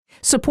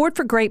Support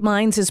for Great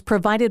Minds is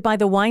provided by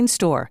The Wine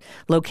Store,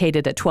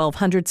 located at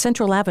 1200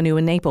 Central Avenue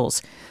in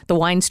Naples. The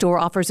Wine Store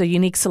offers a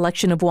unique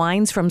selection of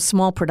wines from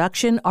small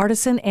production,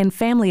 artisan, and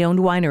family-owned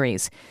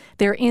wineries.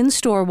 Their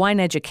in-store wine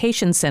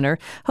education center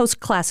hosts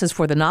classes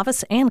for the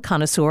novice and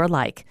connoisseur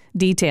alike.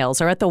 Details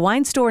are at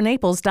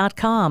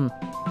thewinestorenaples.com.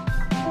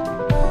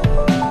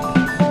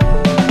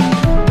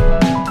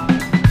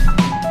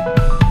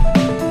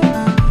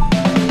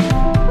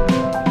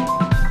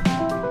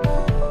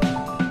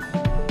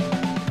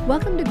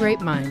 Welcome to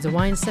Great Minds, a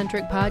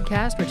wine-centric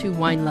podcast where two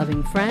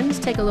wine-loving friends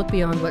take a look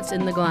beyond what's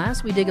in the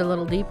glass. We dig a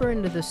little deeper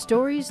into the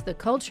stories, the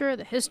culture,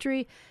 the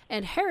history,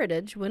 and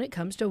heritage when it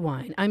comes to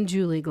wine. I'm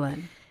Julie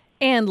Glenn.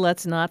 And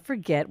let's not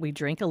forget, we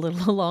drink a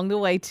little along the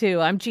way, too.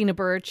 I'm Gina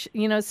Birch.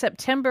 You know,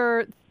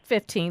 September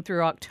 15th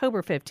through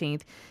October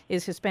 15th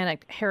is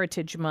Hispanic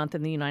Heritage Month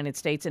in the United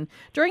States. And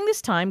during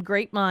this time,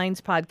 Great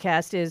Minds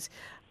podcast is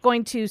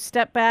going to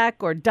step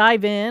back or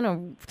dive in or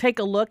take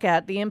a look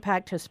at the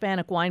impact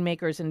Hispanic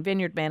winemakers and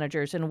vineyard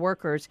managers and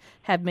workers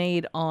have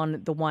made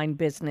on the wine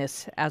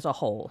business as a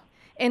whole.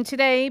 And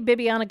today,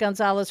 Bibiana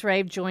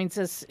Gonzalez-Rave joins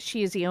us.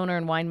 She is the owner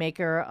and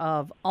winemaker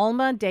of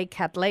Alma de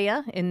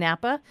Cattleya in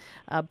Napa.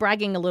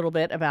 Bragging a little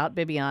bit about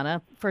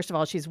Bibiana. First of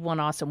all, she's one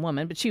awesome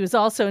woman, but she was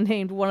also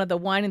named one of the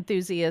Wine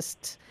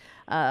Enthusiast's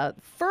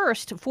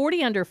first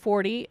 40 under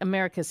 40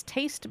 America's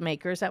Taste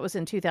Makers. That was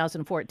in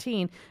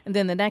 2014. And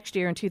then the next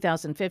year in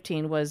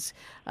 2015 was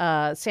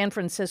San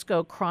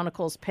Francisco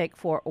Chronicle's pick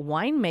for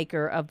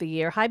Winemaker of the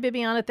Year. Hi,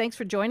 Bibiana. Thanks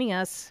for joining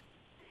us.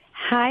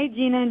 Hi,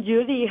 Gina and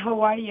Julie.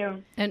 How are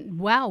you? And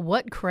wow,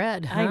 what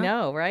cred, huh? I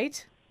know,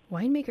 right?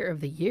 Winemaker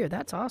of the Year.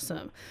 That's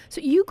awesome. So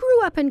you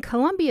grew up in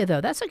Colombia,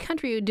 though. That's a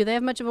country. Do they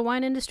have much of a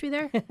wine industry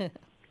there?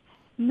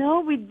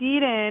 No, we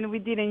didn't. We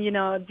didn't. You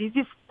know, this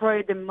is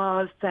probably the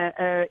most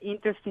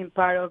interesting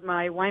part of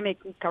my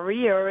winemaking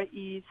career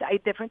is I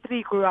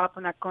definitely grew up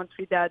in a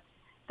country that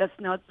does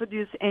not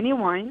produce any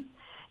wine,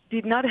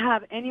 did not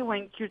have any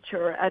wine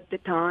culture at the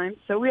time.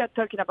 So we are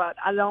talking about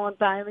a long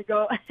time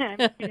ago.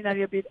 I'm feeling a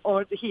little bit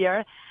old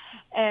here.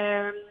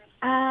 And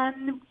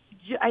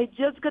I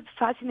just got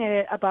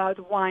fascinated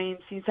about wine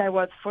since I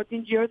was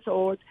 14 years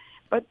old.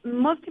 But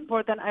most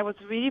important, I was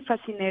really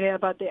fascinated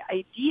about the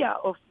idea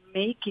of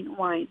making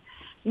wine,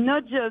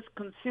 not just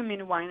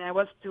consuming wine. I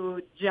was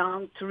too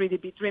young to really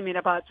be dreaming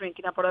about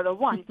drinking a bottle of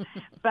wine,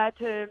 but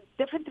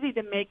definitely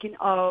the making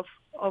of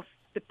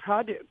the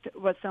product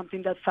was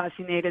something that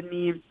fascinated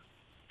me.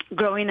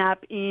 Growing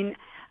up in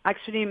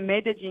actually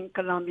Medellin,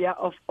 Colombia,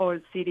 of all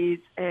cities,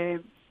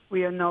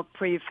 we are now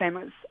pretty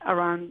famous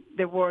around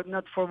the world,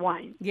 not for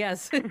wine.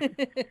 Yes,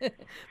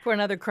 for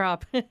another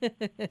crop.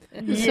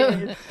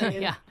 Yes.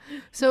 Yeah.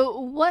 So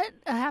what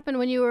happened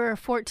when you were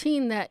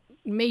 14 that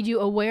made you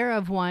aware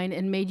of wine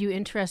and made you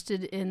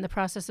interested in the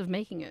process of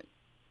making it?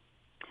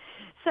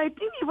 So I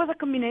think it was a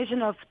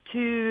combination of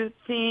two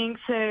things.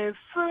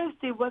 First,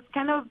 it was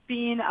kind of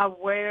being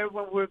aware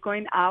when we were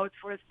going out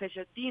for a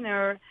special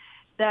dinner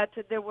that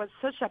there was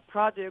such a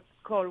product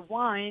called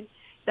wine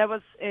that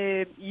was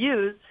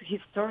used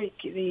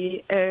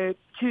historically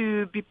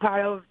to be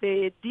part of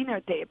the dinner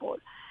table.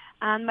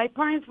 And my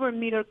parents were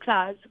middle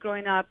class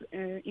growing up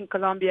in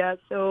Colombia,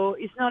 so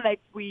it's not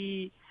like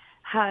we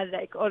had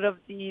like all of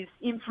these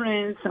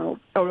influence of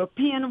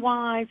European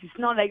wines. It's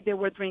not like they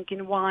were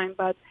drinking wine,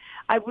 but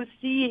I would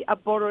see a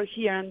bottle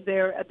here and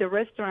there at the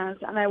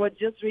restaurants, and I was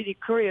just really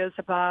curious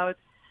about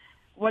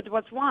what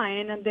was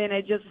wine, and then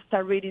I just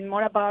started reading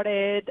more about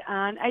it,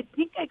 and I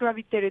think I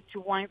gravitated to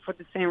wine for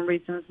the same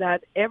reasons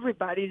that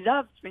everybody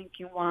loves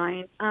drinking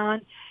wine,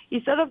 and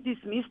it's sort of this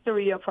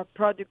mystery of a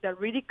product that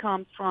really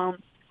comes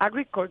from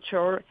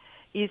agriculture.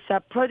 It's a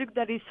product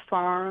that is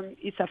farmed,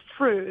 it's a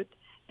fruit,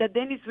 that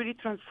then is really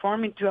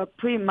transformed into a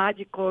pretty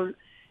magical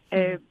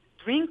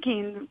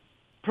drinking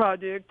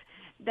product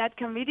that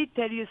can really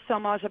tell you so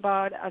much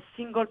about a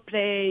single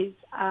place,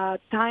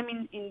 time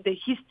in the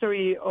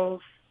history of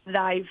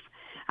life,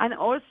 and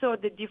also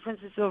the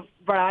differences of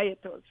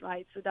varietals,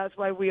 right? So that's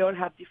why we all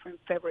have different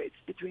favorites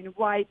between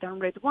white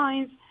and red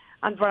wines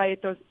and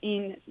varietals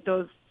in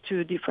those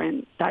two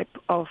different type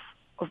of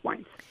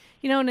wines.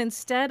 You know, and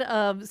instead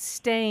of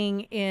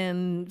staying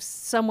in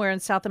somewhere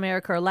in South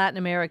America or Latin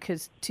America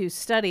to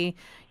study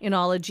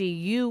enology,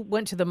 you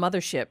went to the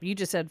mothership. You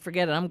just said,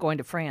 forget it, I'm going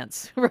to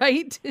France,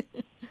 right?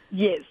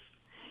 Yes.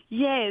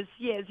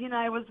 You know,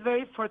 I was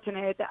very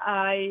fortunate.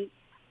 I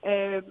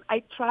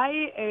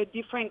tried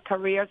different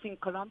careers in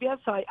Colombia,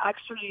 so I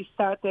actually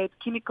started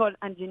chemical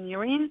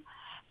engineering,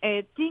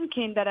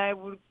 thinking that I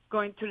was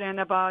going to learn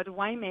about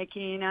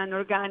winemaking and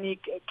organic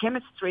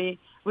chemistry,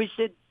 which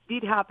it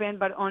did happen,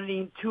 but only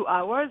in 2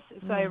 hours.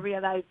 So I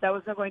realized that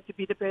was not going to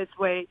be the best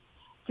way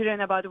to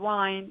learn about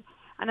wine.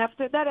 And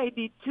after that, I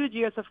did 2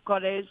 years of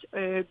college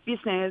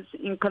business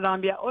in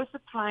Colombia, also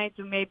trying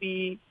to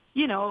maybe,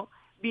 you know,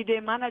 be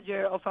the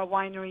manager of a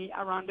winery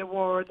around the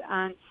world.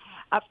 And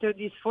after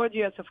these 4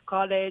 years of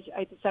college,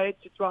 I decided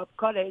to drop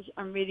college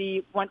and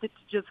really wanted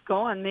to just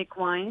go and make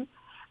wine.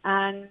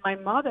 And my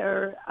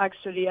mother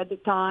actually at the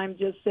time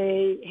just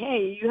say,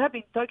 hey, you have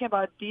been talking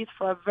about this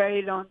for a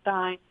very long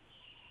time.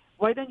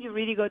 Why don't you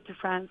really go to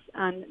France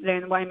and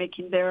learn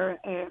winemaking there?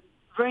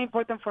 Very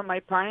important for my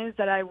parents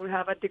that I would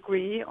have a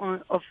degree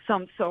of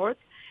some sort.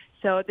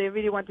 So they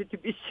really wanted to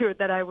be sure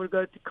that I would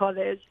go to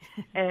college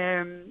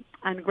and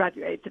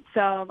graduate.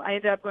 So I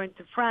ended up going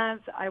to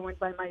France. I went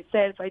by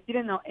myself. I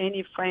didn't know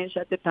any French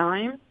at the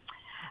time.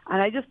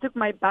 And I just took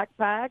my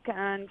backpack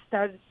and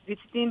started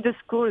visiting the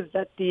schools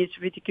that teach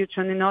viticulture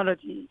and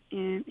enology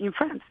in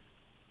France.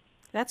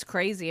 That's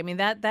crazy. I mean,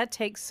 that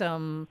takes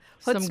some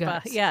Some chutzpah.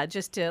 guts. Yeah,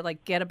 just to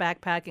like get a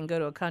backpack and go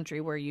to a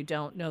country where you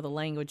don't know the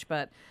language,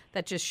 but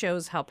that just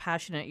shows how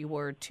passionate you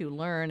were to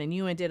learn. And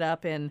you ended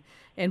up in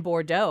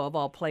Bordeaux, of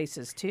all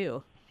places,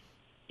 too.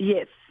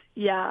 Yes,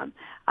 yeah.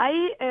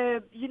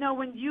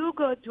 When you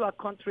go to a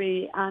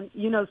country and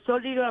you know so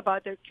little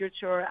about their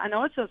culture and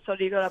also so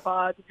little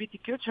about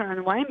viticulture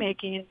and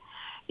winemaking,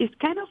 it's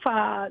kind of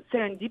a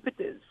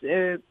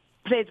serendipitous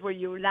place where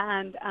you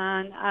land.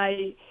 And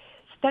I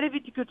studied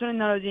viticulture and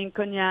enology in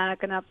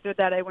Cognac, and after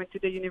that I went to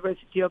the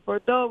University of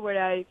Bordeaux,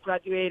 where I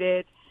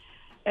graduated,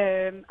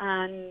 and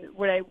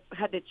where I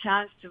had the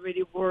chance to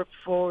really work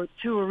for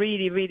two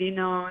really, really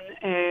known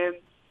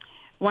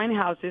wine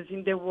houses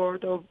in the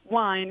world of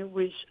wine,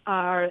 which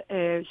are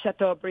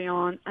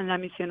Chateaubriand and La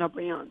Mission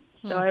Aubriand.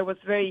 So I was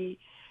very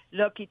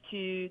lucky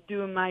to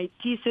do my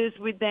thesis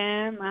with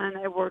them, and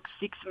I worked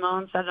 6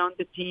 months around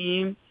the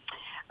team.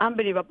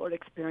 Unbelievable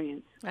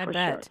experience. I for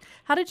bet. Sure.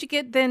 How did you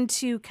get then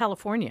to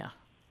California?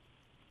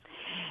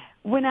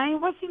 When I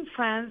was in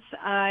France,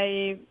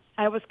 I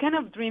was kind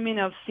of dreaming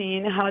of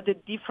seeing how the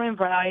different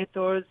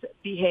varietals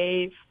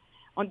behave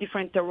on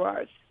different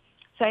terroirs.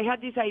 So I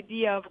had this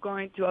idea of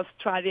going to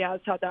Australia,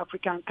 South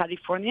Africa, and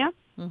California.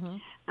 Mm-hmm.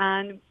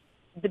 And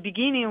the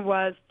beginning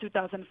was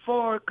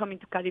 2004, coming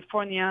to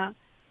California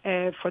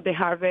for the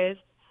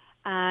harvest.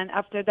 And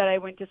after that, I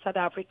went to South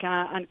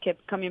Africa and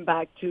kept coming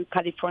back to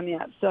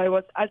California. So I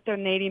was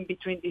alternating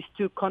between these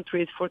two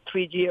countries for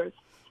 3 years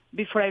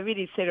before I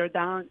really settled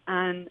down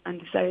and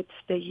decided to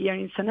stay here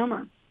in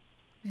Sonoma.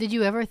 Did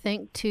you ever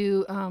think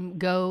to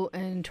go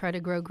and try to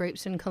grow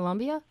grapes in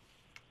Colombia?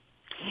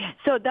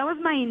 So that was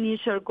my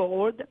initial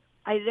goal.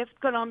 I left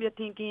Colombia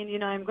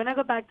thinking, I'm going to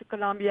go back to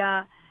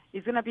Colombia.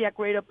 It's going to be a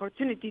great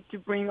opportunity to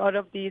bring all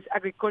of this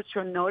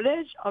agricultural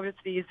knowledge.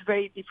 Obviously, it's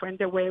very different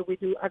the way we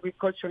do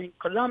agriculture in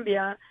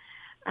Colombia.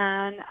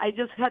 And I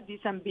just had this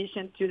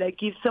ambition to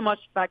give so much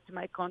back to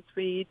my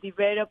country,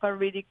 develop a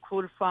really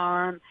cool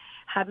farm,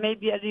 have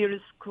maybe a little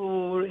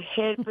school,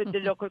 help with the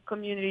local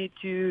community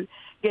to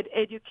get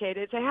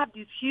educated. So I have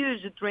this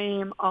huge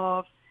dream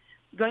of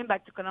going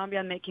back to Colombia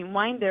and making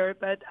wine there.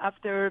 But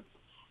after,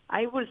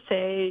 I would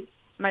say,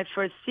 my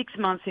first 6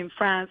 months in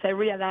France, I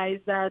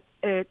realized that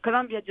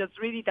Colombia just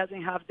really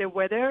doesn't have the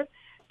weather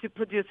to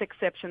produce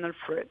exceptional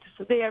fruit.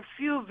 So there are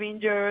few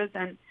vineyards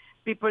and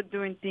people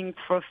doing things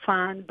for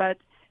fun, but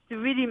to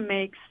really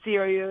make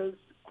serious,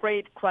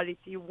 great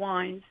quality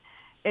wines,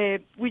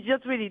 we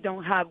just really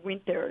don't have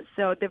winter.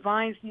 So the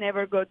vines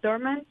never go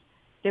dormant.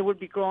 They will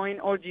be growing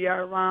all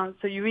year round.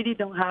 So you really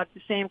don't have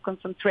the same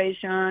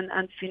concentration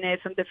and finesse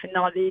on the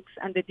phenolics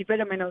and the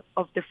development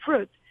of the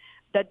fruit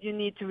that you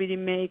need to really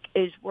make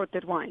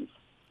age-worted wines.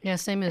 Yeah,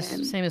 same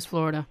as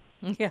Florida.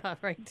 Yeah,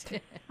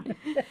 right.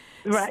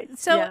 Right.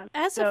 So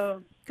yeah.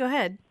 go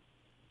ahead.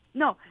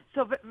 No,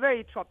 so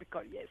very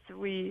tropical, yes.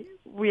 We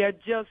are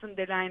just on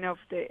the line of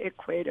the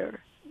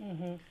equator.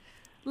 Mm-hmm.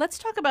 Let's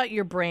talk about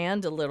your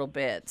brand a little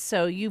bit.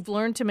 So you've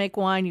learned to make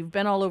wine, you've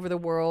been all over the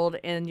world,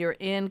 and you're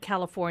in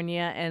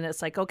California, and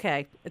it's like,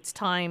 okay, it's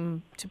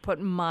time to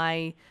put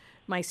my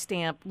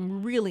stamp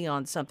really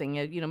on something.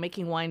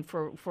 Making wine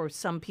for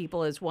some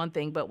people is one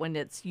thing, but when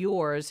it's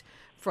yours,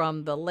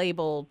 from the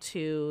label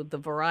to the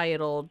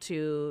varietal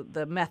to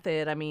the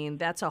method, I mean,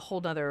 that's a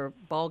whole nother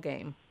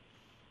ballgame.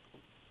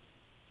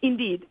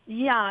 Indeed.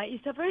 Yeah,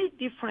 it's a very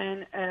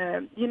different,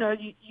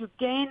 you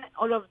gain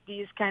all of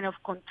this kind of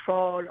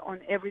control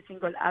on every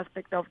single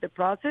aspect of the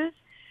process,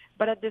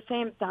 but at the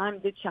same time,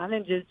 the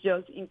challenges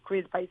just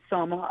increase by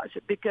so much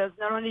because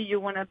not only you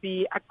want to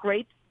be a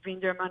great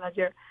vineyard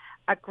manager,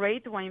 a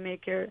great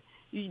winemaker,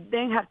 you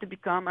then have to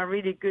become a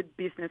really good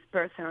business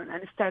person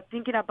and start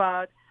thinking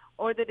about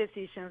all the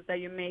decisions that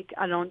you make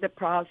along the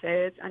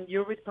process and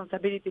your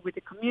responsibility with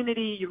the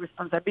community, your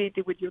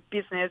responsibility with your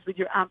business, with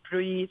your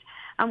employees,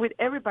 and with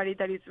everybody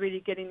that is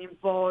really getting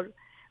involved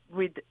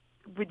with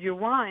your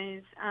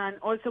wines and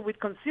also with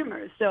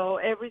consumers. So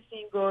every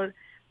single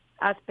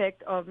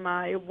aspect of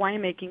my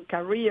winemaking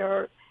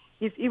career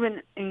is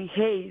even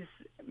enhanced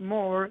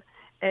more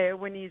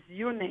when it's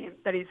your name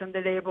that is on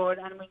the label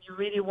and when you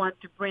really want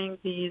to bring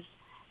this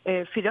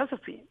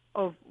philosophy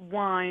of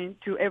wine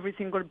to every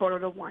single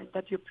bottle of wine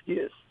that you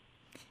produce.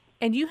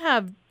 And you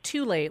have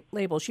two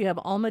labels. You have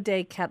Alma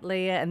de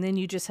Cattleya, and then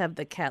you just have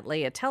the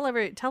Cattleya.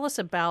 Tell us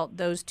about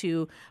those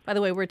two. By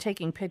the way, we're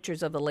taking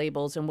pictures of the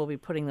labels, and we'll be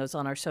putting those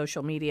on our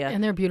social media.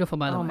 And they're beautiful,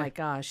 by the way. Oh, my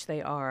gosh,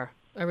 they are.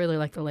 I really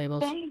like the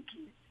labels. Thank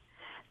you.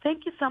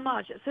 Thank you so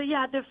much. So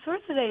yeah, the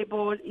first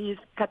label is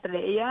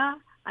Cattleya,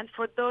 and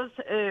for those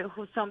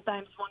who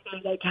sometimes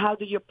wonder, like, how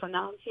do you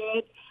pronounce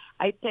it?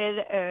 I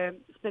tell,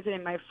 especially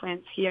my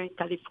friends here in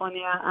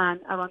California and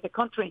around the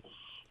country,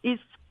 is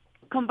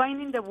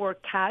combining the word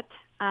cat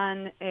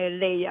and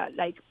Leia,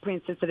 like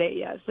Princess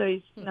Leia. So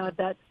it's not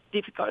that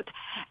difficult.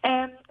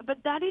 But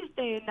that is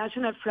the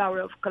national flower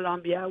of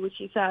Colombia, which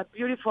is a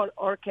beautiful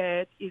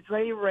orchid. It's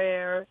very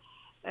rare.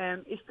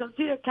 It's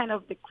considered kind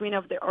of the queen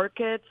of the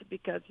orchids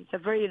because it's a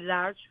very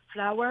large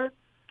flower,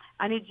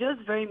 and it's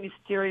just very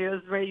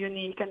mysterious, very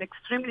unique, and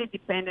extremely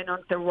dependent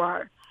on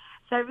terroir.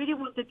 So I really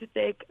wanted to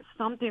take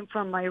something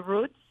from my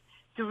roots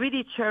to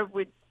really share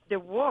with the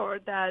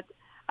world that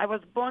I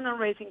was born and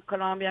raised in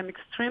Colombia. I'm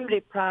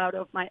extremely proud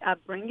of my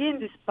upbringing,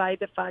 despite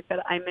the fact that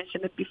I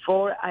mentioned it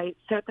before. I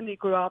certainly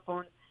grew up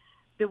on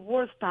the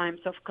worst times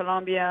of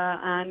Colombia,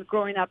 and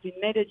growing up in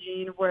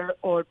Medellin, where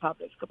all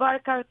Pablo Escobar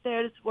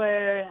cartels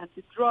were,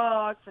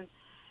 anti-drugs, and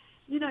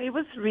it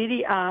was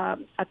really a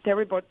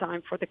terrible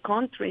time for the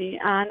country.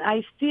 And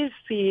I still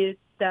feel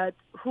that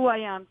who I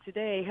am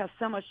today has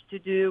so much to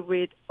do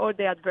with all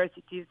the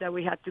adversities that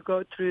we had to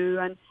go through,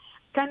 and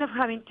kind of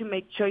having to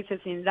make choices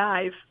in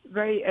life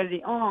very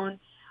early on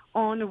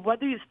what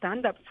do you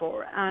stand up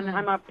for. And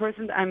I'm a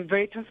person, I'm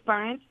very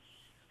transparent,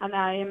 and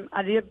I'm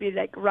a little bit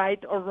like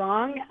right or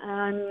wrong,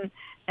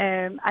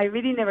 and I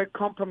really never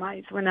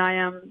compromise when I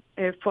am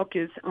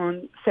focused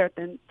on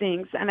certain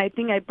things. And I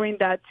think I bring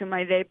that to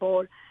my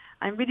label.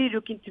 I'm really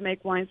looking to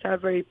make wines that are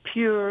very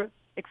pure,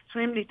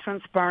 extremely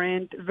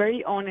transparent,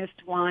 very honest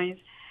wines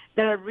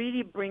that are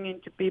really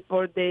bringing to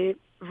people the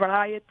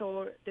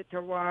varietal, the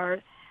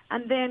terroir,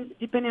 and then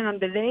depending on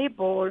the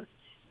label,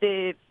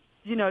 the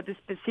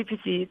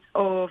specificities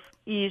of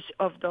each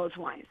of those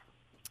wines.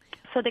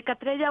 So the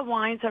Cattleya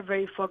wines are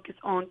very focused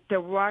on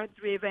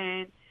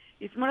terroir-driven.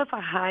 It's more of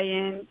a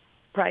high-end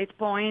price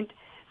point.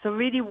 So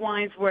really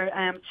wines where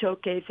I am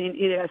showcasing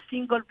either a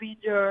single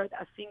vineyard,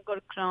 a single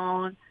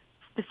clone,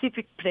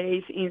 specific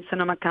place in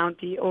Sonoma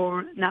County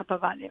or Napa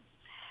Valley.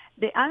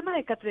 The Alma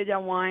de Cattleya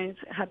wines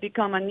have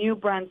become a new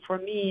brand for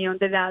me in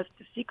the last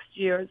 6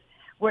 years,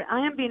 where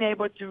I am being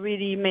able to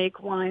really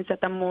make wines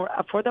at a more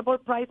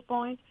affordable price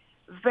point,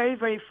 very,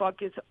 very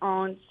focused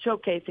on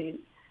showcasing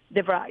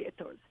the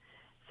varietals.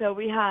 So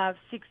we have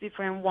 6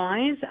 different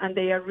wines, and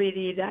they are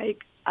really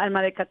like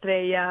Alma de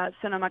Cattleya,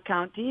 Sonoma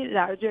County,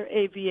 larger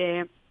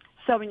AVA,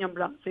 Sauvignon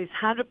Blanc. So it's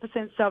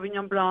 100%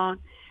 Sauvignon Blanc,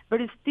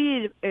 but it's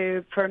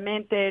still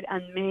fermented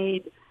and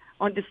made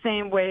on the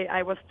same way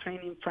I was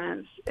trained in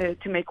France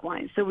to make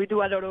wine. So we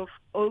do a lot of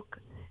oak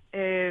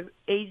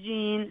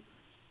aging.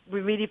 We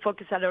really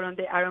focus a lot on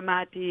the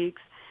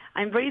aromatics.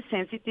 I'm very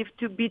sensitive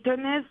to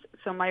bitterness,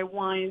 so my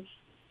wines,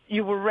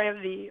 you will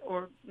rarely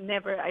or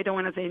never, I don't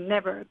want to say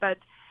never, but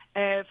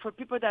for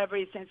people that are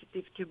very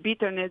sensitive to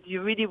bitterness,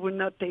 you really will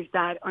not taste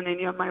that on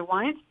any of my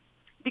wines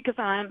because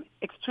I'm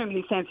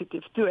extremely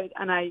sensitive to it,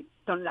 and I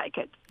don't like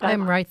it.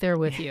 I'm right there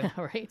with you.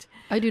 Right.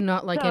 I do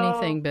not like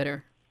anything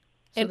bitter.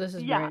 So this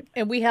is great.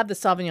 And we have the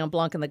Sauvignon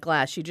Blanc in the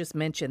glass. You just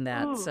mentioned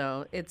that. Ooh.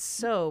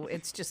 So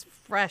it's just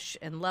fresh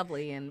and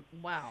lovely, and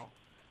wow.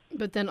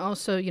 But then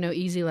also,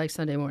 easy like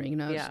Sunday morning.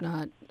 It's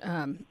not...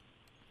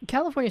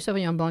 California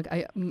Sauvignon Blanc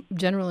I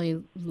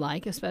generally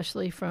like,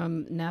 especially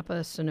from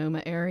Napa,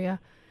 Sonoma area.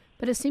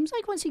 But it seems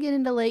like once you get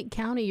into Lake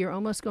County, you're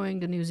almost going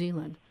to New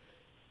Zealand.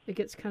 It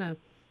gets kind of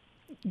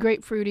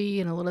grapefruity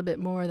and a little bit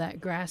more of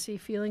that grassy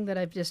feeling that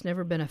I've just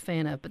never been a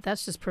fan of. But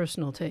that's just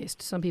personal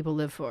taste. Some people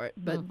live for it.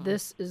 But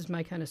this is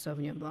my kind of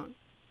Sauvignon Blanc.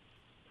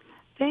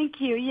 Thank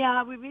you.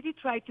 Yeah, we really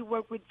try to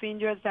work with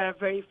vineyards that are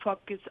very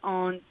focused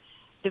on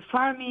the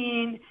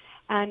farming,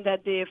 and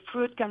that the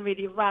fruit can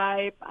really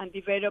ripe and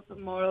develop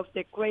more of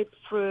the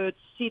grapefruit,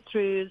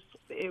 citrus,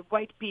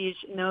 white peach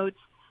notes,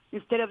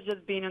 instead of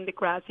just being on the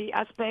grassy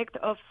aspect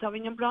of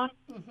Sauvignon Blanc.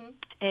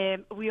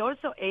 We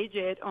also age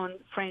it on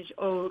French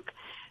oak,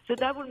 so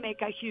that will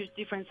make a huge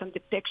difference on the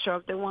texture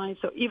of the wine.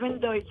 So even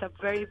though it's a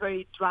very,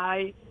 very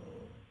dry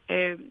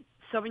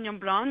Sauvignon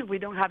Blanc, we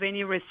don't have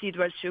any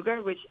residual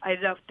sugar, which I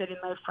love telling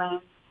my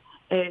friends.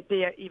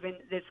 They are even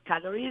less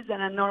calories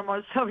than a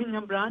normal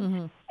Sauvignon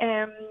Blanc.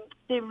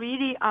 They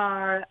really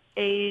are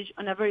aged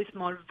on a very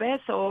small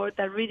vessel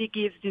that really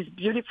gives this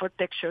beautiful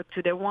texture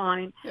to the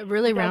wine. It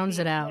really rounds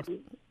it out.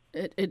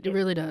 It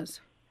really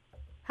does.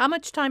 How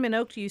much time in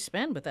oak do you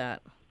spend with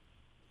that?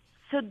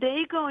 So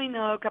they go in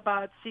oak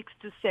about 6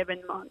 to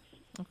 7 months.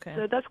 Okay.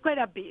 So that's quite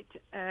a bit.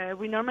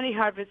 We normally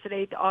harvest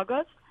late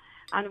August,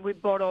 and we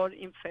bottle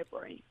in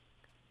February.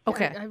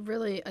 Okay. I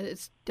really,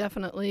 it's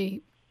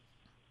definitely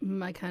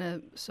my kind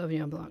of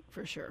Sauvignon Blanc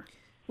for sure.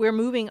 We're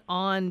moving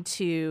on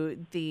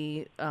to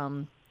the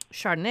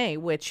Chardonnay,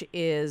 which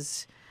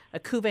is a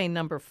Cuvée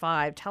number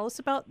 5. Tell us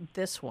about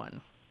this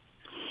one.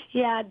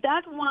 Yeah,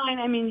 that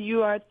wine,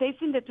 you are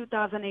tasting the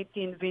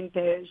 2018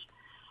 vintage,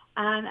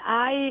 and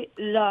I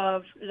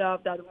love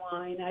that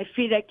wine. I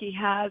feel like it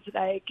has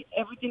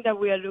everything that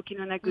we are looking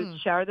on a good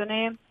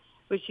Chardonnay.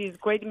 which is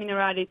great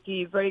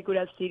minerality, very good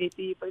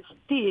acidity, but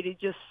still it's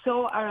just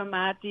so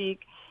aromatic.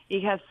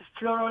 It has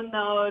floral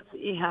notes.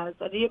 It has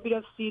a little bit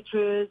of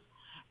citrus,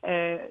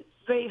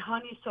 very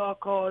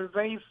honeysuckle,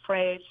 very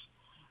fresh,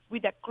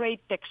 with a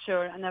great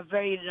texture and a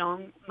very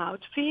long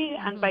mouthfeel.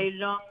 And by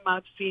long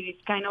mouthfeel,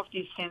 it's kind of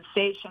this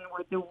sensation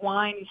where the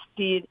wine is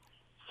still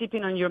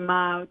sipping on your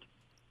mouth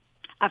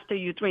after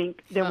you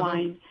drink the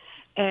wine.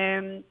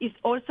 It's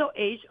also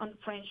aged on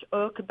French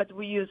oak, but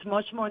we use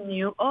much more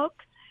new oak.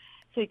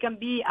 So it can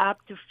be up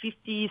to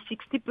 50,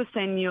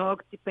 60% new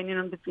oak, depending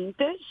on the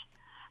vintage.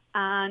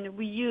 And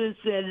we use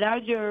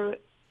larger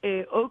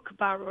oak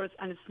barrels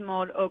and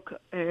small oak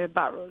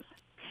barrels.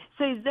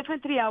 So it's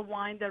definitely a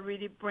wine that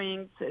really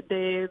brings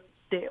the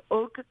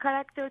oak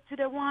character to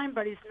the wine,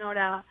 but it's not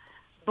a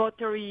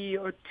buttery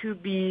or too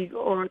big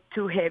or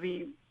too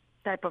heavy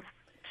type of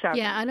Chardonnay.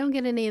 Yeah, I don't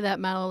get any of that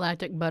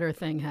malolactic butter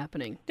thing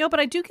happening. No, but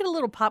I do get a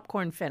little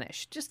popcorn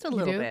finish, just a You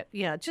little do? bit.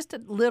 Yeah, just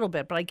a little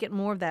bit, but I get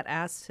more of that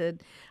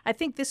acid. I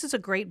think this is a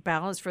great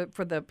balance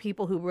for the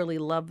people who really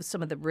love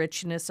some of the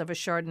richness of a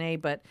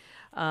Chardonnay, but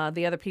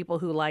the other people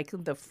who like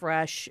the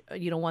fresh,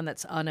 one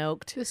that's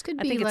unoaked. This could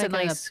I be think like it's a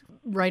nice.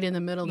 right in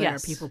the middle there,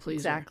 Yes, people pleaser.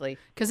 exactly.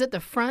 Because at the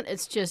front,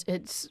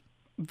 it's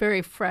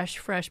very fresh,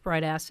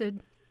 bright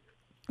acid.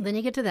 Then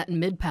you get to that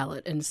mid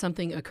palate and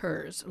something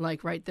occurs,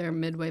 like right there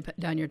midway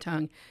down your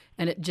tongue,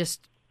 and it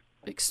just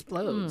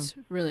explodes,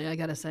 really, I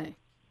got to say.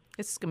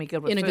 It's going to be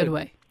good with In a food. good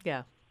way.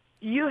 Yeah.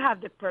 You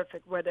have the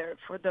perfect weather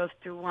for those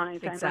two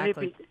wines.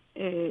 Exactly.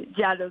 I'm a little bit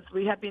jealous.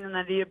 We have been on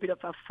a little bit of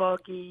a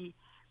foggy,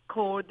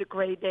 cold,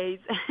 gray days.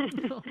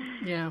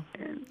 Yeah.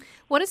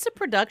 What is the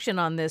production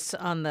on this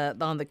on the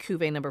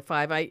Cuvée number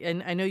 5?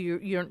 I know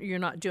you're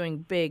not doing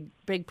big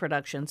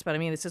productions, but I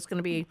mean, is this going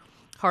to be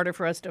harder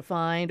for us to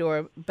find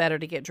or better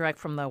to get direct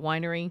from the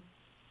winery?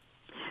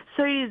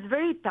 So it's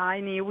very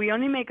tiny. We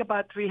only make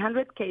about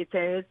 300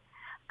 cases.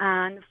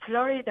 And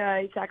Florida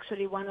is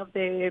actually one of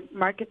the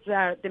markets that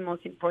are the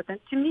most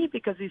important to me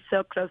because it's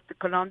so close to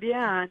Colombia.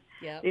 And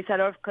Yep. there's a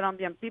lot of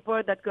Colombian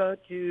people that go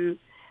to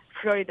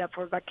Florida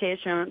for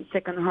vacation,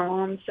 second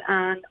homes,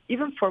 and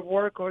even for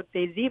work, or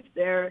they live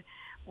there.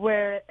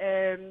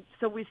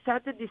 So we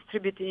started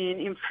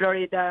distributing in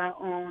Florida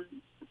on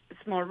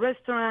small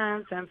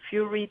restaurants and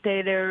few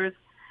retailers.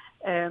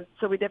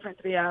 So we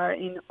definitely are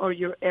in all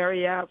your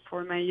area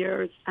for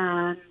Myers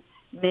and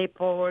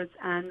Naples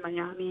and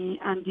Miami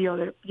and the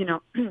other,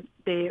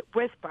 the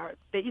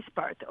east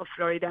part of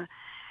Florida.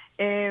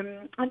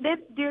 And then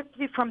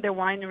directly from the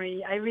winery,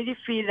 I really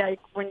feel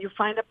like when you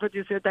find a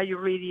producer that you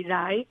really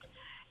like,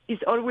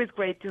 it's always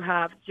great to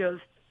have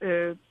just,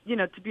 to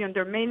be on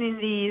their mailing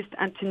list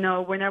and to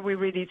know when are we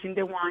releasing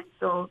the wine,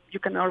 so you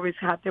can always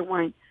have the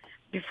wine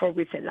before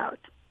we sell out.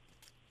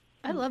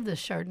 I love this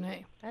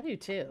Chardonnay. I do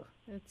too.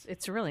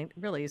 It's really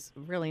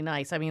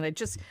nice. I mean, it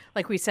just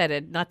like we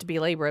said, not to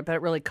belabor it, but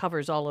it really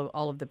covers all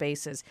of the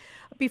bases.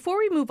 Before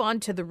we move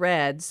on to the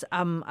reds,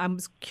 I'm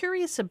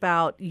curious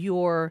about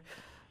your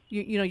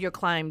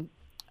climb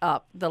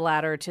up the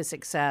ladder to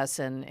success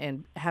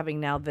and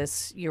having now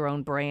this your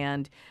own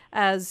brand.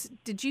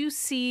 Did you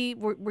see?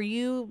 Were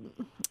you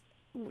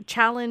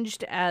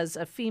challenged as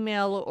a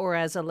female or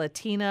as a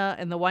Latina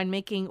in the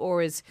winemaking,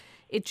 or is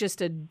it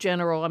just a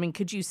general? I mean,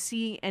 could you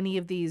see any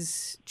of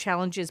these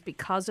challenges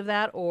because of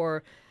that,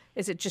 or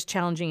is it just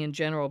challenging in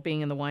general being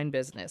in the wine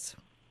business?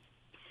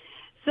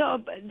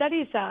 So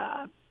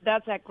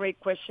that's a great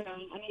question,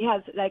 and it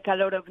has like a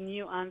lot of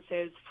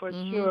nuances for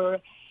sure.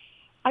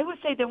 I would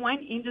say the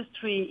wine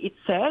industry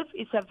itself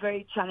is a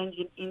very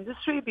challenging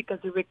industry because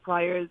it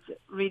requires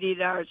really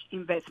large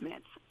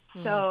investments.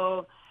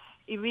 So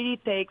it really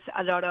takes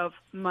a lot of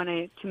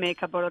money to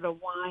make a bottle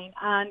of wine,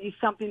 and it's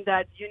something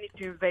that you need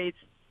to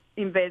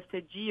invest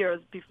years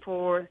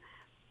before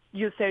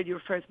you sell your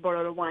first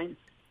bottle of wine.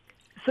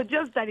 So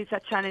just that is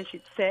a challenge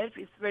itself.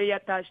 It's very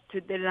attached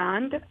to the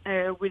land.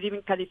 We live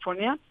in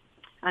California,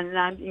 and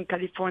land in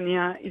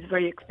California is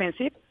very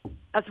expensive,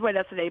 as well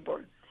as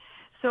labor.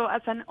 So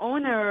as an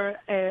owner,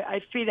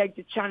 I feel like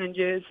the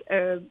challenges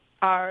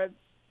are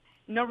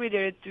not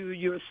related to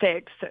your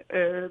sex.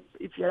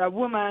 If you're a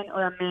woman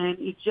or a man,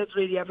 it's just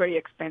really a very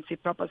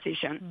expensive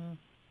proposition.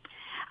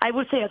 I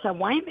would say as a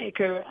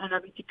winemaker and a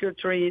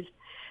viticulturist,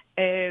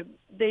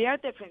 there are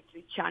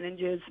definitely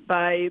challenges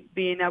by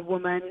being a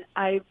woman.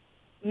 I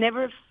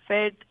never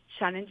felt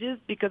challenges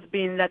because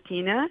being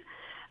Latina.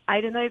 I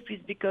don't know if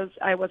it's because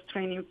I was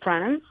trained in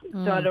France, so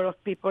a lot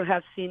of people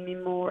have seen me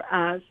more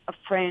as a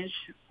French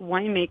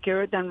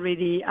winemaker than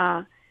really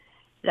a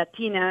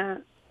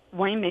Latina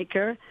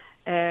winemaker.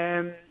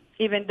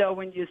 Even though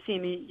when you see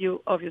me,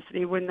 you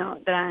obviously will know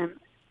that I'm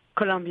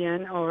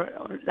Colombian or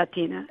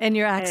Latina. And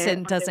your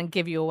accent doesn't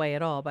give you away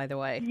at all, by the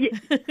way.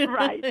 Yeah,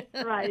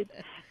 right.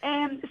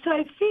 And so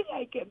I feel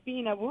like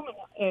being a woman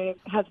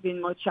has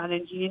been more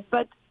challenging,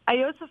 but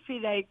I also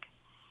feel like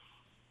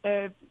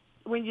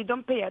when you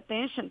don't pay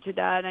attention to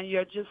that and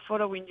you're just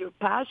following your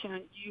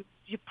passion,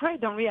 you probably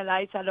don't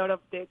realize a lot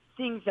of the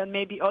things that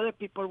maybe other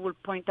people will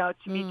point out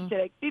to me to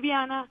say, like,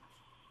 Viviana,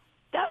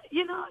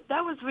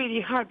 that was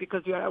really hard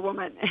because you are a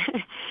woman.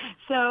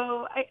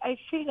 So I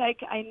feel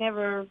like I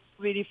never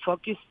really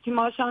focused too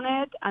much on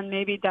it, and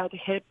maybe that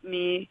helped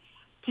me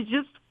to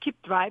just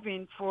keep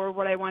driving for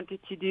what I wanted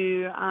to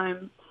do.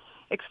 I'm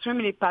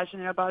extremely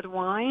passionate about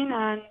wine,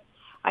 and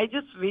I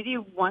just really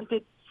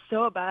wanted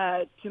so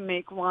bad to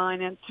make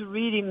wine and to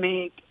really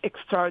make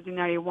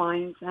extraordinary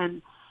wines.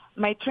 And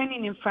my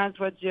training in France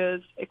was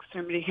just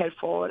extremely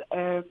helpful.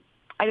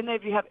 I don't know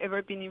if you have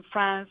ever been in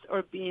France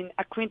or been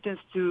acquainted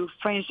to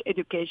French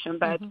education,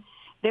 but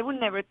they will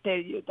never tell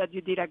you that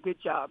you did a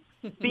good job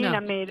being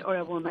a maid or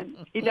a woman.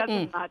 It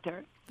doesn't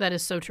matter. That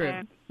is so true.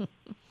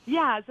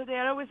 Yeah, so they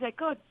are always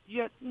like, oh,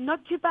 you're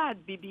not too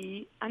bad,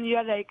 Bibi. And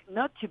you're like,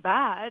 not too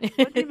bad?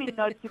 What do you mean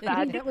not too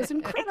bad? That was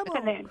incredible.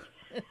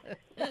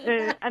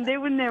 Excellent. And they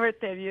would never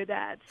tell you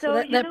that.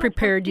 So that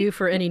prepared you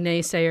for any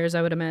naysayers,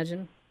 I would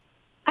imagine.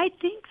 I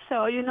think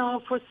so.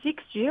 For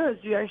 6 years,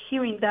 you are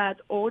hearing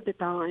that all the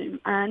time,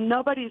 and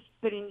nobody's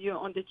putting you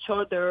on the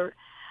shoulder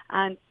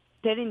and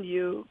telling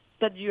you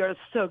that you are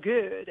so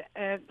good.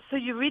 So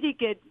you really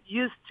get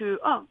used to,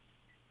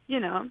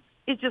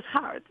 it's just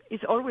hard.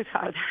 It's always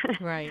hard.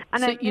 Right.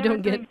 And so you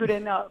don't get good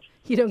enough.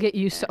 You don't get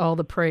used to all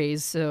the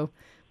praise. So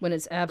when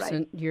it's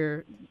absent,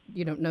 you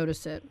don't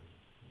notice it.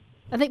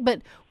 I think,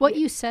 but what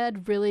you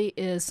said really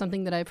is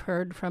something that I've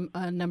heard from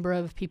a number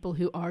of people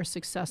who are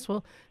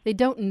successful. They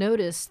don't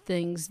notice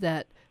things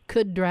that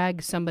could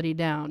drag somebody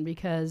down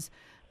because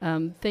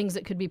things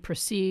that could be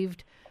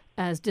perceived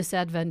as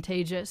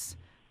disadvantageous,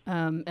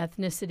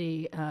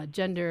 ethnicity,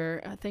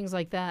 gender, things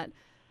like that.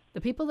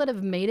 The people that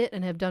have made it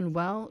and have done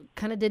well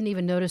kind of didn't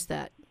even notice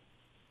that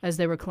as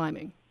they were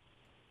climbing.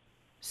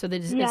 So so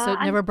it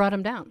never brought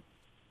them down.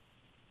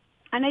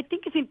 And I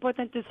think it's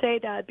important to say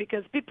that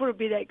because people will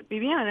be like,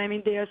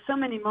 Vivian, there are so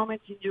many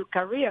moments in your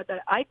career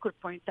that I could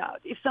point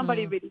out. If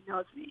somebody really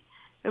knows me,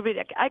 it'll be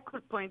like, I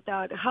could point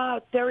out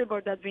how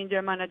terrible that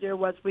vineyard manager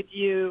was with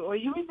you. Or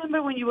you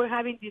remember when you were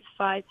having this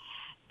fight?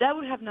 That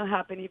would have not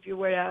happened if you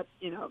were a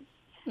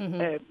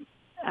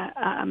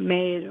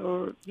maid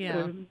or,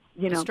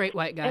 a straight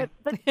white guy.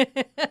 But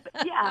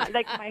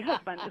like my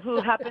husband,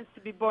 who happens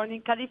to be born in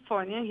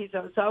California. He's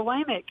also a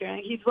winemaker, and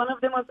he's one of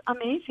the most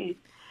amazing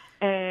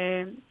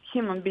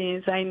human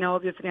beings I know.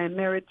 Obviously, I'm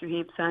married to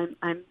him, so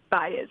I'm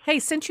biased. Hey,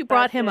 since you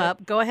brought him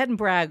up, go ahead and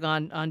brag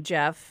on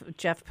Jeff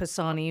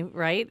Pisani,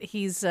 right?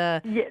 He's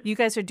yes. You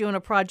guys are doing a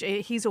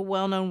project. He's a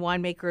well-known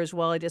winemaker as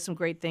well. He does some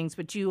great things,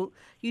 but you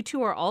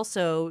two are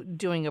also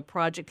doing a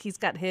project. He's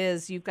got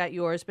his, you've got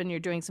yours, but you're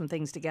doing some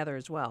things together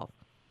as well.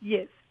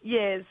 Yes.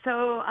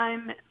 So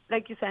I'm,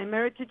 like you said, I'm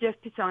married to Jeff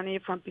Pisani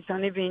from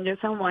Pisani Vineyards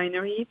and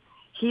Winery.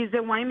 He's a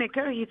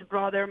winemaker. His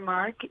brother,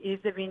 Mark, is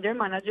the vineyard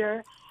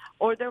manager.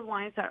 Other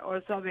wines are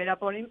also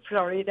available in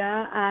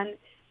Florida, and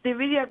they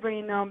really are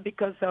very known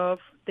because of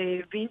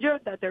the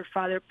vineyard that their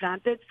father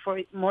planted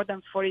for more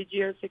than 40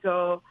 years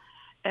ago,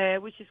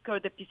 which is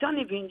called the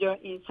Pisani Vineyard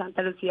in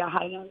Santa Lucia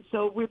Highlands.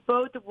 So we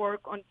both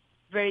work on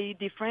very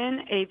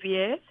different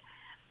AVS,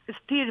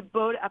 still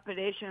both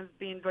appellations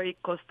being very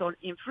coastal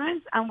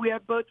influenced, and we are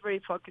both very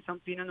focused on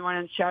Pinot Noir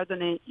and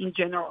Chardonnay in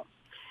general.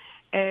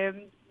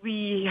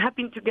 We have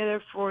been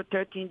together for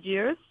 13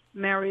 years,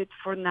 married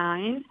for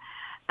 9.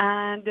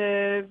 And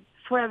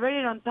for a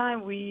very long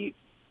time, we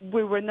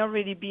were not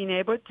really being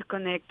able to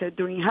connect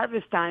during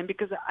harvest time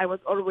because I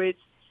was always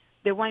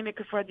the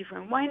winemaker for a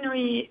different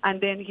winery, and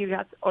then he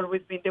has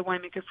always been the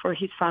winemaker for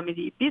his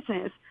family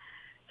business.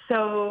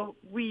 So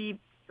when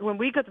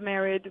we got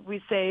married,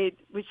 we said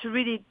we should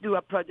really do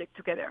a project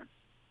together.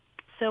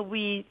 So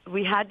we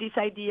had this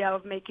idea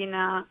of making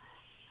a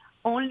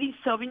only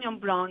Sauvignon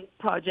Blanc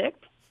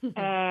project.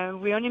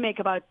 We only make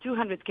about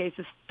 200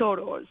 cases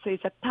total, so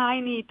it's a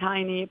tiny,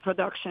 tiny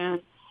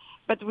production.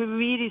 But we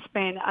really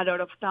spend a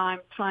lot of time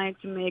trying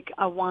to make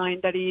a wine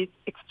that is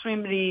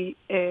extremely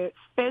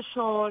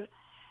special,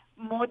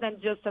 more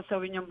than just a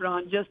Sauvignon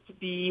Blanc, just to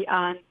be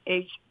an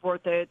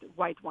age-worthed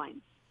white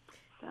wine.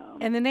 So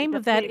and the name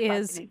of that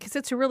is, because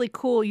it's a really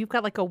cool, you've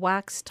got like a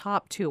wax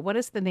top too. What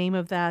is the name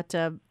of that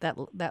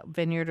that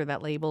vineyard or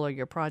that label or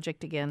your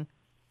project again?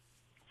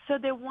 So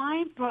the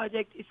wine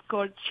project is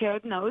called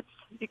Shared Notes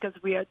because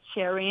we are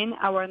sharing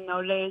our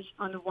knowledge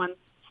on one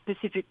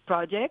specific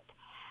project.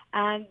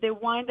 And the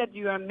wine that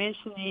you are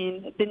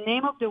mentioning, the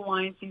name of the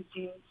wines is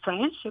in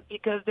French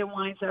because the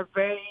wines are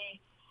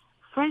very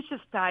French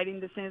style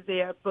in the sense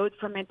they are both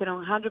fermented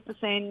on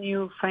 100%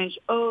 new French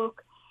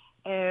oak.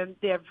 They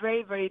are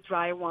very, very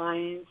dry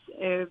wines,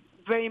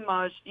 very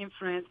much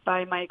influenced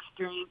by my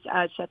experience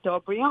at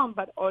Chateaubriand,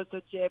 but also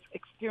Jeff's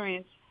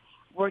experience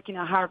working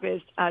a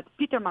harvest at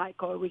Peter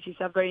Michael, which is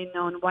a very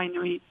known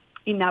winery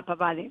in Napa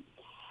Valley.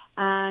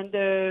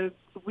 And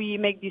we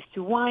make these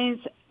two wines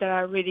that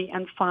are really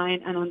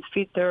unfined and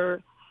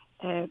unfiltered,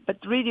 but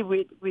really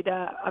with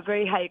a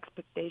very high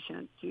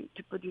expectation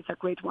to produce a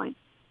great wine.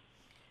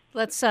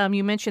 Let's.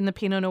 You mentioned the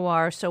Pinot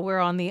Noir, so we're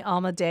on the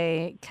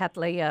Almaden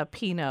Cattleya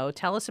Pinot.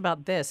 Tell us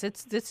about this.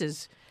 This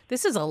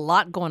is a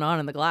lot going on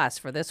in the glass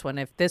for this one.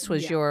 If this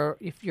was your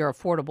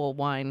affordable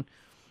wine,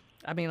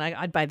 I mean,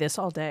 I'd buy this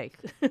all day.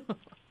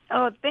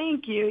 Oh,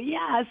 thank you.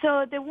 Yeah,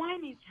 so the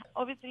wine is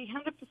obviously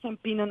 100%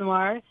 Pinot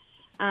Noir.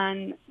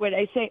 And well,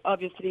 I say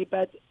obviously,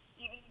 but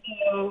even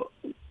though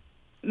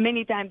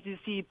many times you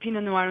see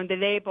Pinot Noir on the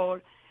label,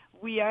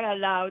 we are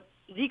allowed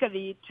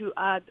legally to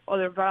add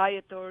other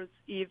varietals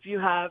if you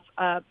have,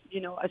 a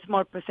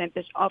small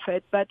percentage of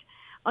it. But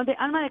on the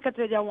Alma de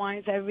Catrella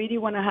wines, I really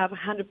want to have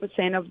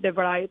 100% of the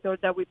varietal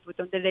that we put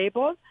on the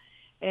label.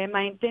 And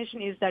my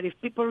intention is that if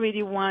people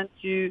really want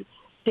to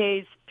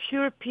taste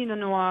pure Pinot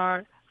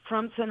Noir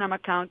from Sonoma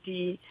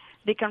County,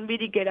 they can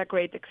really get a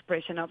great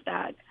expression of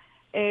that.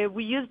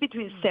 We use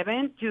between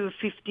 7 to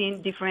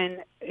 15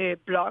 different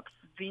blocks,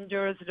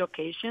 vineyards,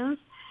 locations,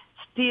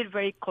 still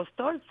very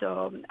coastal.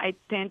 So I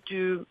tend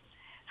to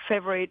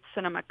favorite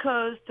Sonoma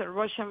Coast,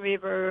 Russian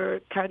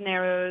River,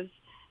 Carneros,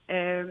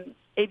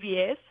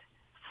 ABS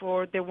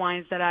for the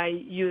wines that I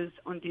use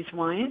on this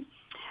wine.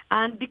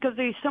 And because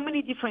there is so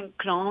many different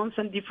clones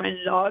and different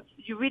lots,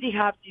 you really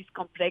have this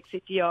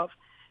complexity of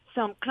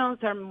some clones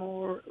are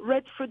more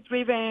red fruit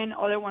driven,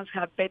 other ones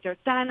have better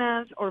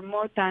tannins or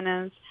more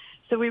tannins.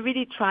 So we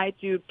really try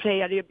to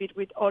play a little bit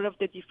with all of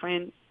the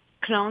different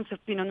clones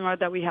of Pinot Noir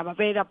that we have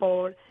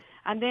available.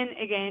 And then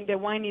again, the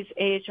wine is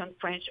aged on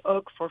French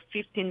oak for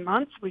 15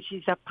 months, which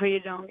is a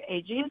pretty long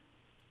aging.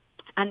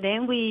 And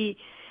then we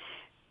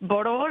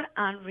bottle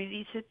and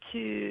release it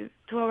to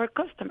our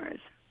customers.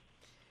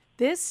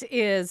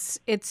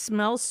 It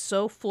smells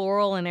so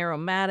floral and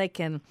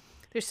aromatic, and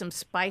there's some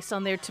spice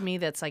on there to me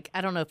that's like,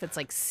 I don't know if it's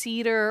like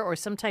cedar or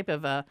some type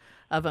of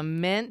a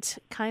mint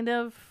kind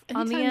of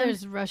on the end.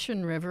 There's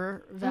Russian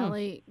River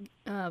Valley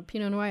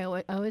Pinot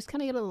Noir, I always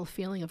kind of get a little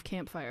feeling of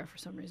campfire for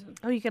some reason.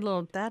 Oh, you get a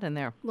little of that in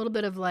there. A little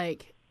bit of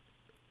like,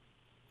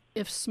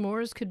 if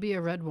s'mores could be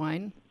a red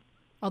wine,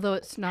 although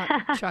it's not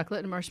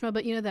chocolate and marshmallow,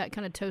 but that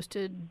kind of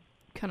toasted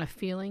kind of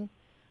feeling.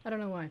 I don't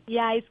know why.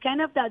 Yeah, it's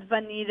kind of that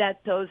vanilla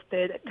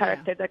toasted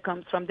character that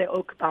comes from the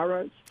oak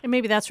barrels. And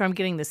maybe that's where I'm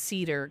getting the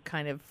cedar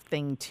kind of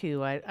thing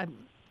too. I'm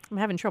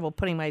having trouble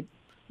putting my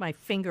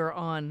finger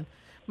on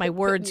my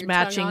words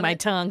matching my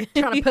tongue.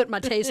 Trying to put my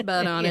taste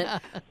bud on it.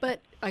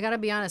 But I got to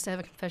be honest, I have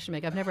a confession to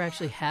make. I've never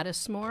actually had a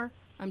s'more.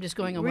 I'm just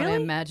going on what I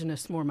imagine a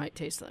s'more might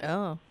taste like.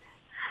 Oh.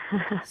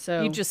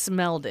 So you just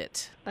smelled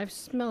it. I've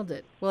smelled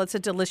it. Well, it's a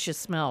delicious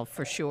smell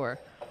for sure.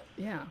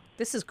 Yeah.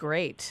 This is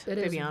great. It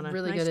is Bibiana.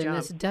 really nice good. job. And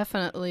this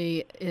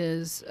definitely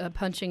is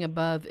punching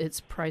above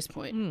its price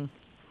point.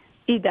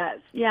 It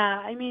does. Yeah.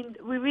 I mean,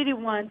 we really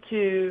want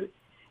to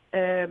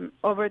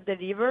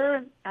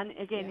over-deliver. And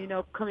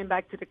again, coming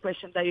back to the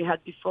question that you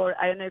had before,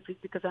 I don't know if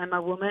it's because I'm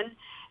a woman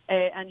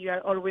and you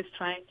are always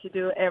trying to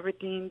do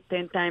everything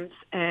 10 times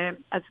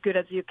as good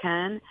as you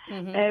can.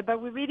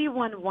 But we really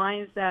want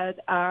wines that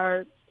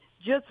are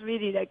just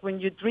really like when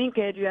you drink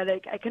it, you are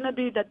like, I cannot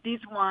believe that this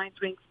wine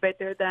drinks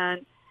better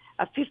than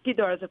a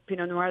 $50 of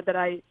Pinot Noir that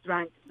I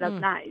drank last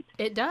night.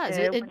 It does.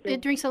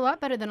 It drinks a lot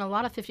better than a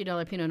lot of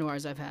 $50 Pinot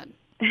Noirs I've had.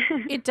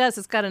 It does.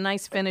 It's got a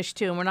nice finish,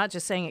 too. And we're not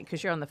just saying it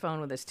because you're on the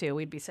phone with us, too.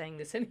 We'd be saying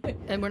this anyway.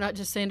 And we're not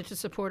just saying it to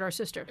support our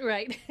sister.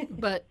 Right.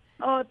 But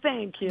oh,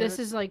 thank you. This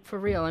is like for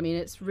real. I mean,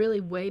 it's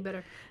really way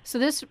better. So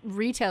this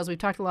retails, we've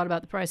talked a lot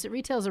about the price. It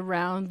retails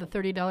around the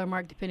 $30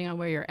 mark, depending on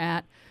where you're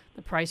at,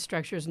 the price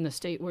structures in the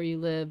state where you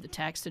live, the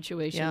tax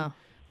situation. Yeah.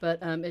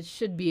 But it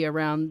should be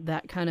around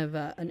that kind of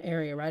an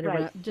area, right?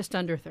 Around just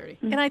under 30.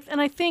 And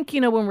I think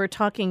when we're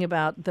talking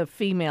about the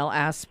female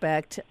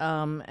aspect,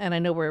 and I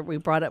know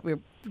we're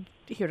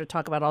here to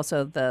talk about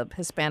also the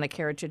Hispanic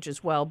heritage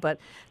as well, but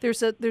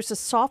there's a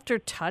softer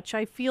touch,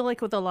 I feel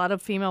like, with a lot of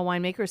female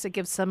winemakers that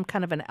gives some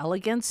kind of an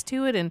elegance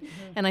to it, and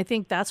I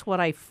think that's what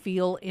I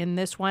feel in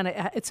this wine.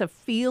 It's a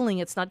feeling,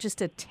 it's not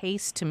just a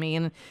taste to me,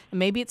 and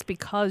maybe it's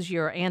because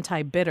you're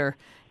anti-bitter,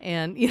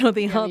 and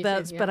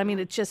but I mean,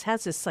 it just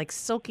has this like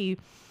silky,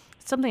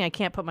 something I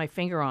can't put my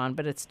finger on,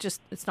 but it's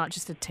not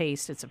just a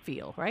taste, it's a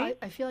feel, right?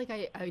 I feel like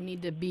I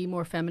need to be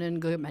more feminine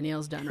and go get my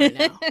nails done right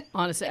now.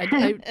 Honestly,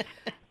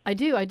 I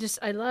do.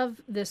 I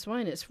love this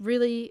wine. It's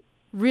really,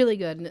 really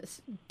good, and it's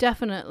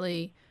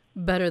definitely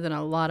better than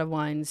a lot of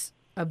wines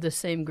of the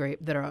same grape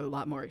that are a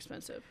lot more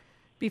expensive.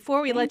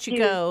 Before we let you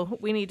go,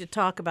 we need to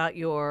talk about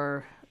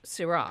your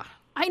Syrah.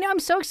 I know. I'm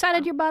so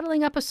excited you're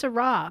bottling up a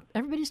Syrah.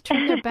 Everybody's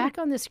turned their back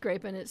on this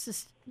grape, and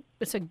it's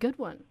a good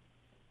one.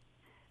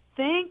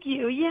 Thank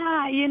you.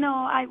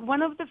 Yeah,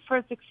 one of the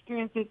first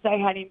experiences I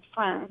had in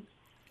France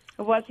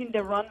was in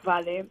the Rhone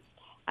Valley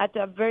at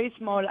a very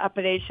small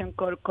appellation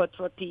called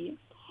Côte-Rôtie.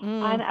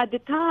 And at the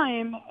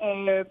time,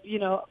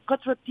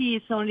 Côte-Rôtie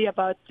is only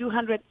about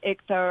 200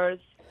 hectares,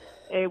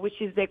 which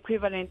is the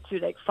equivalent to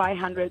like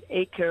 500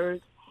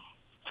 acres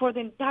for the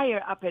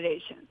entire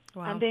appellation.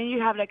 Wow. And then you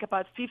have like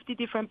about 50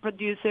 different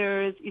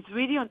producers. It's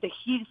really on the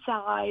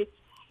hillside.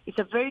 It's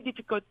a very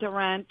difficult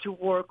terrain to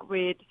work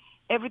with.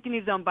 Everything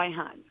is done by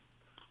hand.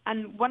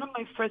 And one of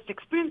my first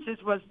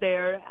experiences was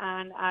there,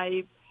 and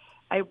I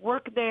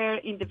worked there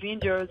in the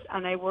vineyards,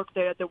 and I worked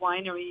there at the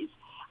wineries.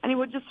 And it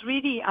was just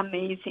really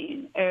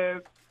amazing.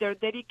 Their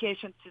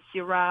dedication to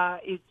Syrah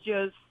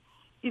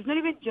it's not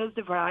even just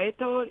the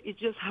varietal, it's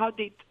just how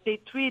they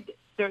treat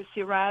their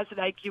Syrahs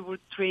like you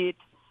would treat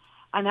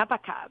an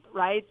avocado,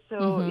 right?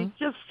 So it's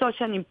just such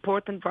an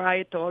important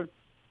varietal.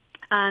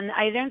 And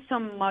I learned so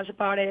much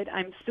about it.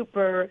 I'm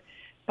super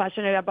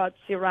passionate about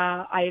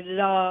Syrah. I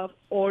love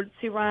old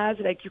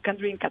Syrahs. Like, you can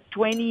drink a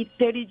 20,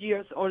 30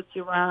 years old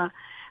Syrah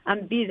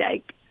and be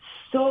like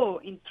so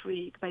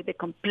intrigued by the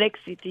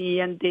complexity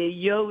and the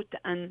youth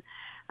and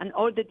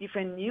all the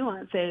different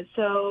nuances.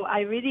 So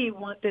I really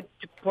wanted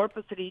to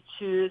purposely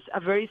choose a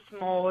very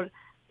small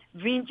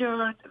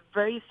vineyard,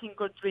 very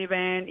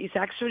single-driven. It's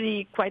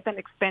actually quite an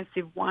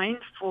expensive wine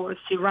for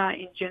Syrah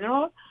in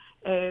general.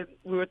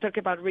 We were talking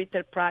about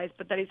retail price,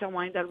 but that is a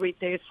wine that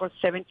retails for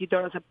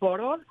 $70 a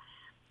bottle.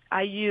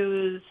 I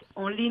use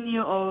only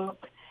new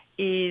oak.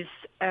 Is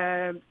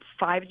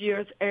 5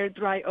 years air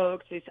dry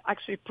oak. So it's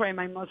actually probably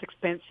my most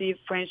expensive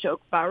French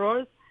oak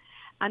barrels.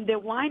 And the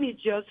wine is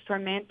just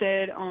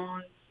fermented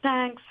on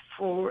tanks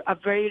for a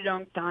very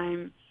long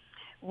time,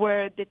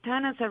 where the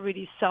tannins are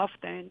really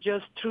softened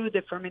just through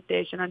the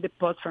fermentation and the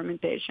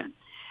post-fermentation.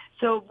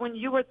 So when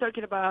you were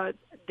talking about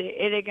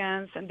the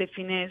elegance and the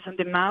finesse and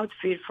the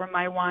mouthfeel for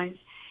my wines,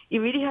 it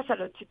really has a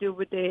lot to do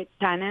with the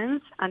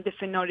tannins and the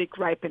phenolic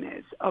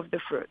ripeness of the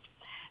fruit.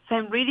 So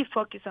I'm really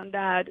focused on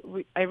that.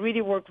 I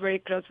really work very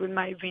close with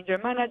my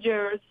vineyard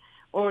managers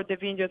or the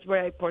vineyards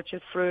where I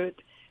purchase fruit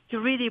to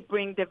really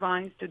bring the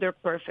vines to their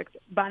perfect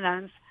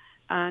balance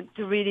and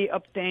to really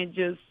obtain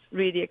just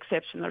really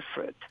exceptional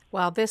fruit.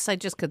 Wow, this, I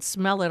just could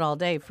smell it all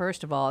day.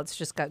 First of all, it's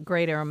just got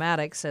great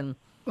aromatics. And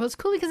well, it's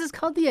cool because it's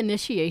called The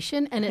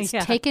Initiation, and it's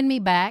taken me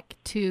back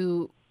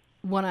to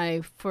when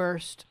I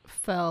first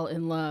fell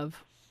in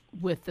love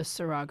with the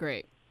Syrah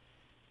grape.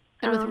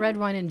 And with red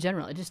wine in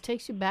general. It just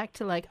takes you back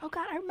to like, oh,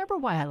 God, I remember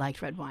why I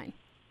liked red wine.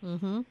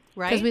 Mm-hmm.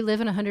 Right. Because we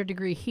live in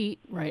 100-degree heat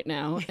right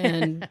now,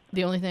 and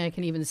the only thing I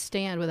can even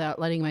stand without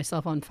lighting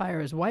myself on fire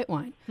is white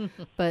wine.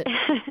 But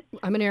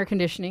I'm in air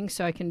conditioning,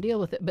 so I can deal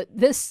with it. But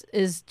this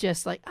is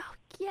just like, oh,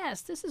 yes,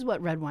 this is what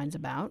red wine's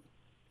about.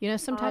 You know,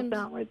 sometimes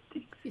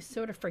you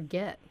sort of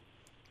forget.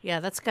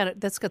 Yeah, that's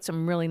got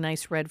some really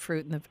nice red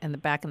fruit in the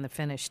back and the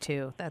finish,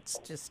 too. That's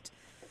just...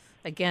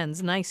 Again,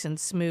 it's nice and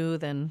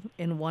smooth and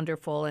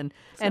wonderful, and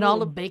all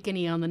the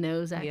bacony on the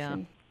nose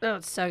action. Yeah. Oh,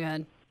 it's so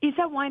good. It's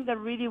a wine that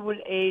really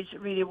will age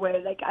really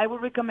well. Like, I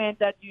would recommend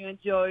that you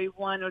enjoy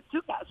 1 or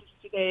 2 glasses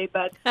today,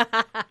 but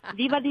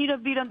leave a little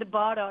bit on the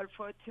bottle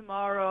for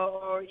tomorrow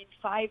or in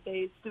 5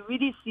 days to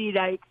really see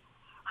like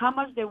how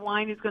much the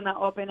wine is going to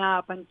open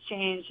up and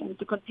change, and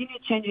to continue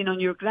changing on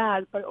your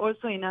glass, but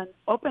also in an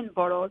open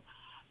bottle.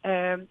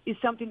 Is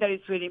something that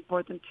is really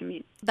important to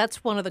me.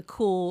 That's one of the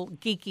cool,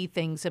 geeky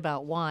things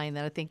about wine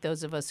that I think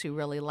those of us who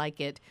really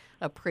like it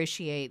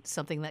appreciate,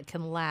 something that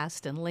can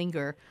last and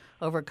linger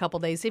over a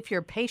couple days, if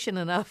you're patient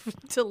enough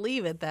to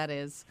leave it, that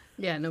is.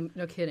 Yeah, no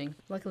kidding.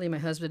 Luckily, my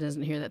husband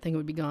isn't here. That thing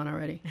would be gone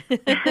already.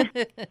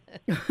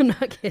 I'm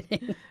not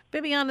kidding.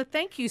 Bibiana,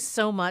 thank you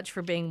so much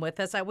for being with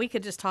us. We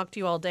could just talk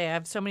to you all day. I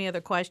have so many other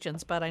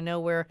questions, but I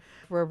know we're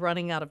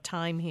running out of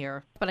time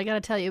here. But I got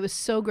to tell you, it was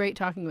so great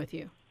talking with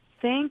you.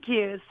 Thank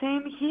you.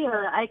 Same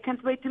here. I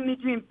can't wait to meet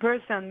you in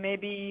person.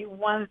 Maybe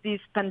once this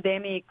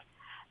pandemic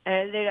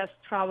let us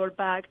travel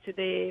back to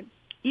the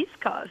East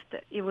Coast,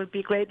 it would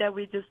be great that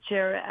we just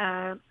share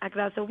a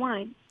glass of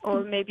wine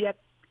or maybe a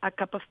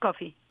cup of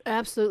coffee.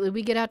 Absolutely.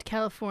 We get out to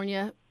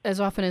California as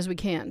often as we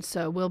can,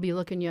 so we'll be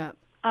looking you up.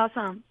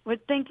 Awesome. Well,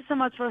 thank you so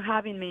much for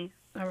having me.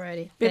 All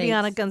righty.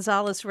 Bibiana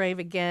Gonzalez-Rave,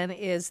 again,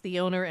 is the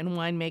owner and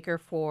winemaker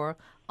for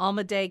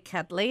Alma de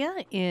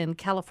Cattleya in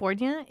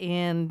California,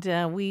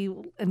 and we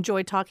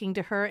enjoy talking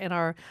to her in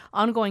our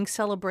ongoing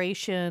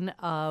celebration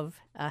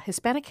of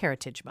Hispanic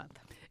Heritage Month.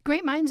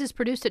 Great Minds is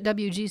produced at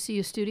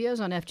WGCU Studios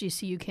on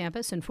FGCU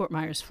campus in Fort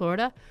Myers,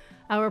 Florida.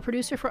 Our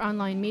producer for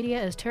online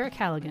media is Tara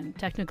Callaghan.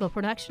 Technical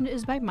production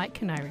is by Mike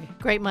Canary.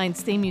 Great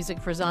Minds theme music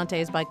for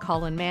Zante is by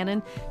Colin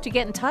Mannon. To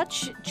get in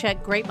touch,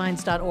 check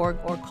greatminds.org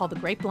or call the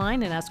Grape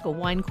Line and ask a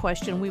wine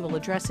question. We will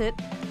address it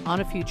on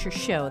a future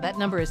show. That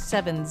number is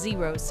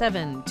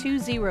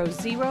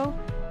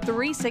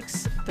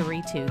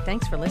 707-200-3632.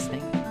 Thanks for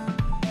listening.